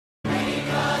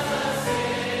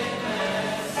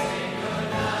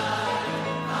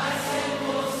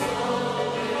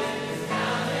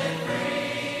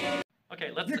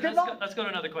let's go to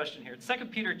another question here. 2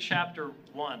 Peter chapter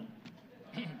 1.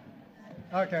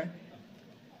 Okay.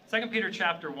 2 Peter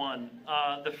chapter 1.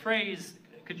 The phrase,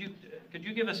 could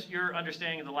you give us your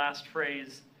understanding of the last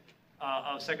phrase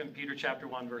of 2 Peter chapter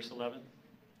 1, verse 11?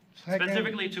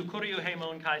 Specifically to kuriou,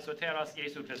 hēmōn, sōtēros,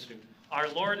 İēsou Christou, our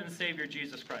Lord and Savior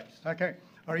Jesus Christ. Okay.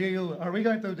 Are we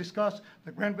going to discuss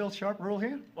the Granville-Sharp rule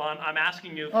here? Well, I'm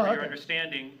asking you for your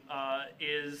understanding.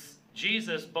 Is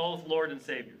Jesus both Lord and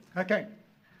Savior? Okay.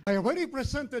 I already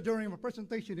presented during my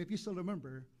presentation, if you still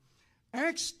remember,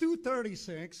 Acts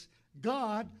 2:36,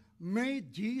 God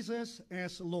made Jesus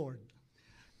as Lord.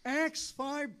 Acts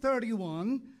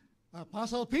 5:31,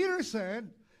 Apostle Peter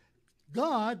said,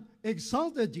 God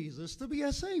exalted Jesus to be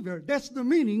a Savior. That's the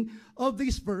meaning of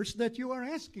this verse that you are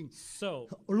asking. So,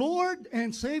 Lord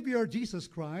and Savior Jesus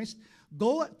Christ,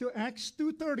 go to Acts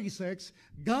 2:36,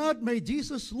 God made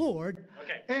Jesus Lord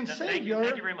and Savior.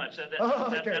 Thank you very much. That's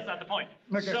not the point.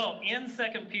 Okay. So, in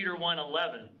 2 Peter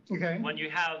 1:11, when you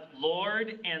have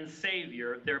Lord and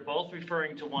Savior, they're both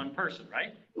referring to one person,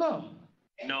 right? No.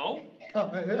 No?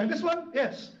 And this one,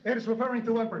 yes, it is referring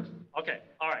to one person. Okay,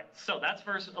 all right. So that's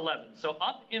verse 11. So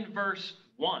up in verse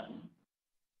 1,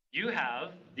 you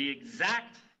have the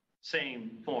exact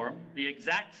same form, the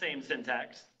exact same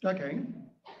syntax. Okay.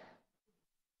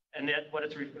 And yet,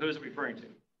 who's it referring to?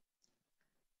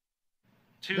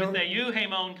 To theou,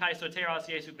 hēmōn, sōtēros,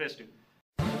 İēsou Christou.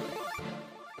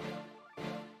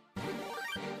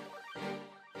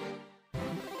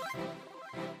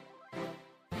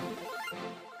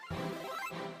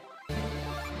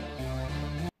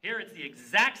 Here it's the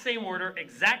exact same order,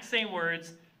 exact same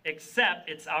words, except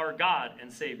it's our God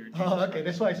and Savior Jesus okay. Christ.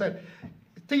 That's why I said,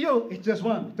 to you, it's just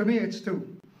one. To me, it's two.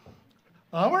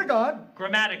 Our God.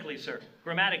 Grammatically, sir.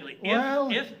 Grammatically. Well,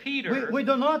 if Peter... We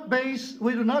do not base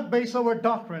our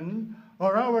doctrine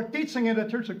or our teaching in the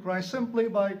Church of Christ simply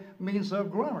by means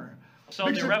of grammar. So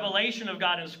the revelation of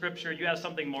God in Scripture, you have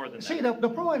something more than that. See, the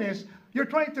point is, you're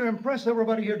trying to impress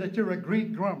everybody here that you're a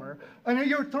Greek grammar, and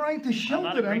you're trying to show to them...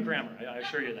 I'm not a Greek grammar, I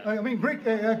assure you that. I mean, Greek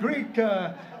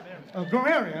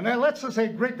grammarian. Let's just say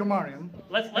Greek grammarian.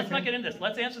 Let's not get into this.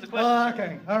 Let's answer the question.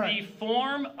 Okay, all right. The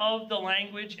form of the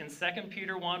language in 2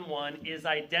 Peter 1:1 is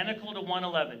identical to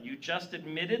 1:11. You just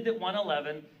admitted that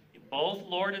 1:11, both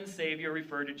Lord and Savior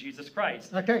refer to Jesus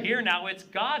Christ. Okay. Here now it's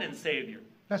God and Savior.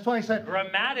 That's why I said...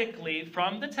 Grammatically,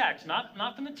 from the text, not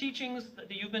from the teachings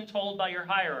that you've been told by your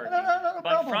hierarchy,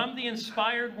 but from the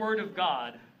inspired Word of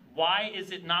God, why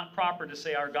is it not proper to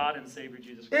say our God and Savior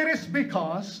Jesus Christ? It is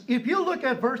because, if you look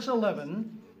at verse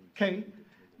 11, okay,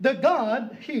 the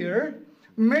God here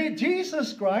made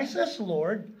Jesus Christ as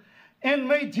Lord and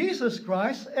made Jesus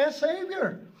Christ as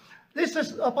Savior. This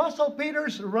is Apostle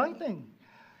Peter's writing.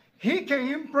 He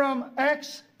came from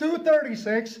Acts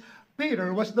 2:36.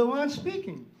 Peter was the one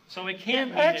speaking. So it can't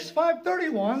in mean Acts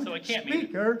 5:31, so it can't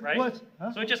speaker mean it, right? was...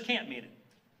 Huh? So it just can't mean it.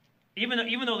 Even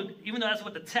though that's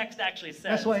what the text actually says.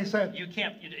 That's why I said...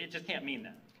 It just can't mean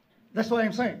that. That's what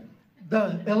I'm saying.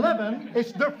 The 11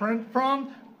 is different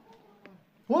from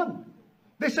 1.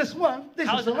 This is 1, this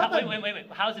is 11. Wait.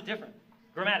 How is it different?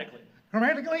 Grammatically.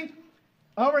 Grammatically,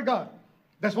 our God.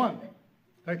 That's 1.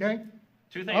 Okay?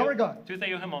 Our God. To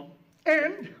theou, hēmōn.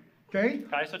 And, okay?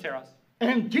 Sōtēros.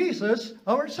 And Jesus,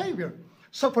 our Savior.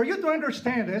 So for you to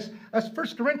understand this, as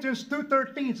 1 Corinthians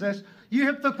 2:13 says, you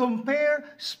have to compare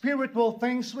spiritual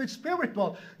things with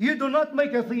spiritual. You do not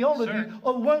make a theology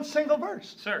of one single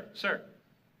verse. Sir,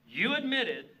 you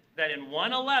admitted that in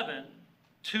 1:11,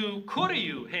 to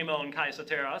kuriou, hēmōn,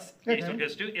 sōtēros, İēsou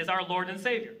Christou, is our Lord and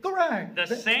Savior. Correct.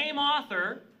 The same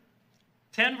author,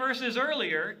 10 verses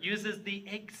earlier, uses the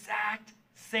exact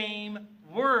same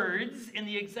words in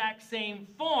the exact same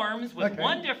forms with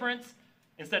one difference.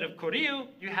 Instead of kuriou,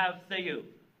 you have theou.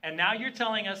 And now you're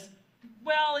telling us,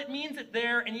 well, it means it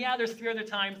there, and yeah, there's 3 other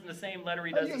times in the same letter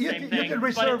he does the same thing,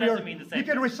 but it doesn't mean the same thing. You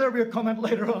can reserve your comment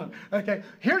later on. Okay,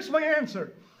 here's my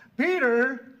answer.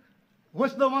 Peter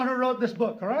was the one who wrote this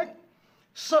book, correct?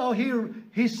 So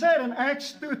he said in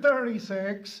Acts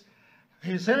 2:36,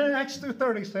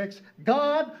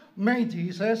 God made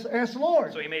Jesus as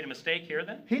Lord. So he made a mistake here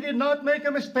then? He did not make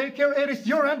a mistake here. It is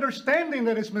your understanding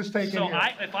that is mistaken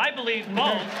here. If I believe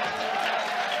both,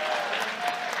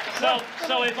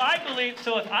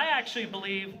 if I actually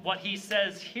believe what he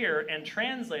says here and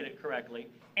translate it correctly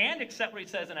and accept what he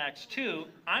says in Acts 2,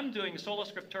 I'm doing sola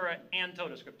scriptura and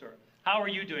tota scriptura. How are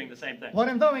you doing the same thing? What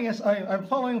I'm doing is I'm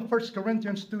following 1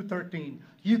 Corinthians 2:13.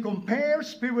 You compare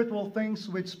spiritual things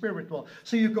with spiritual.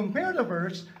 So you compare a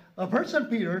verse in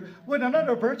Peter with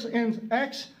another verse in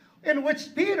Acts in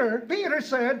which Peter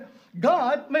said,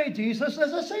 God made Jesus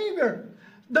as a Savior.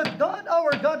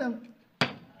 Our God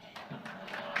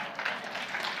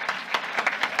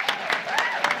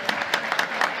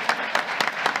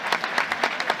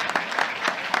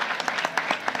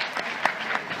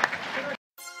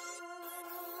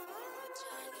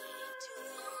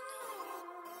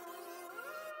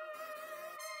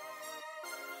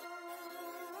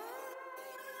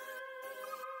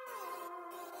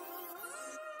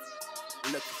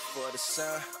Looking for the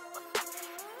sun.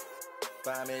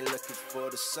 Find me looking for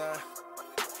the sun.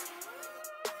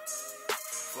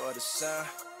 For the sun.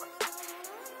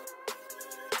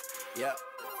 Yep.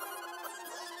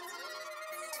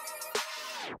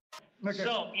 Okay.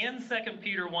 So in 2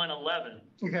 Peter 1:11,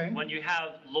 Okay. when you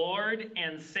have Lord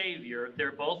and Savior,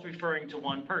 they're both referring to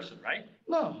one person, right?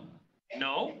 No.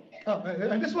 No? Oh,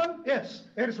 and this one, yes,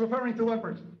 it is referring to one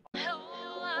person.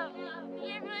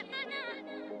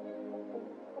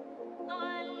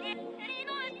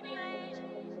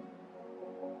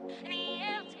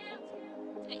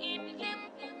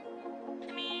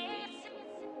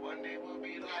 One day we'll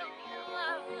be like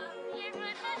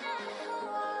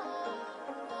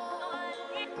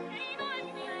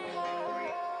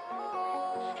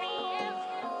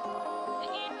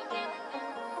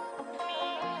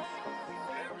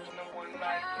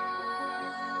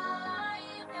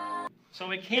So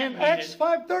it can't In mean Acts it.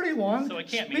 5:31, So it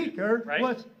can't mean speaker it, right?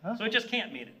 was. Huh? So it just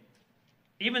can't mean it.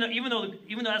 Even though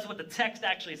that's what the text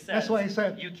actually says. That's what he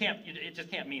said. It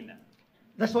just can't mean that.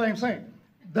 That's what I'm saying.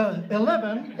 The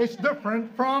 11 is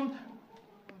different from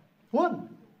 1.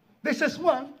 This is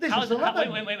 1. This is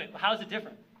 11. Wait. How is it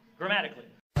different? Grammatically.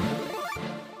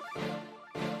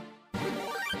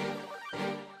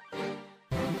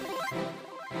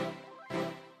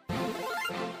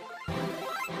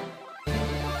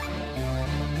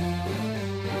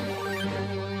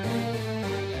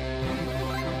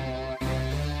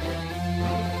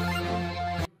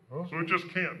 So it just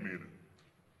can't mean it.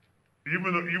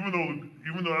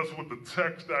 Even though that's what the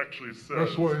text actually says.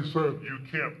 That's what he said.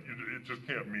 It just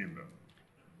can't mean that.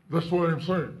 That's what I'm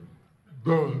saying.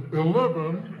 The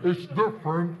 11 is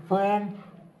different from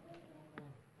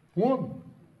 1.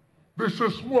 This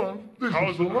is 1. This How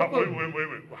is is it? 11.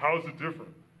 Wait. How is it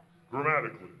different?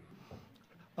 Grammatically.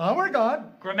 Our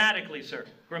God. Grammatically, sir.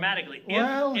 Grammatically.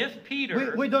 Well, If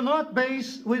Peter. we do not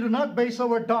base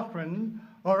our doctrine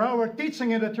or our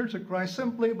teaching in the Church of Christ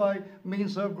simply by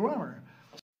means of grammar.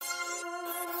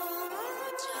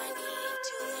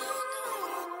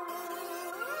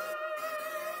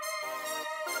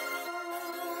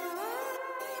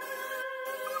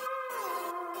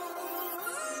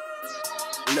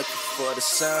 looking for the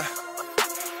sun.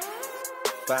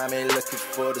 Find me looking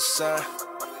for the sun.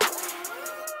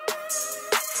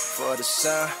 For the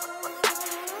sun.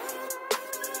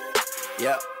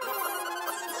 Yep.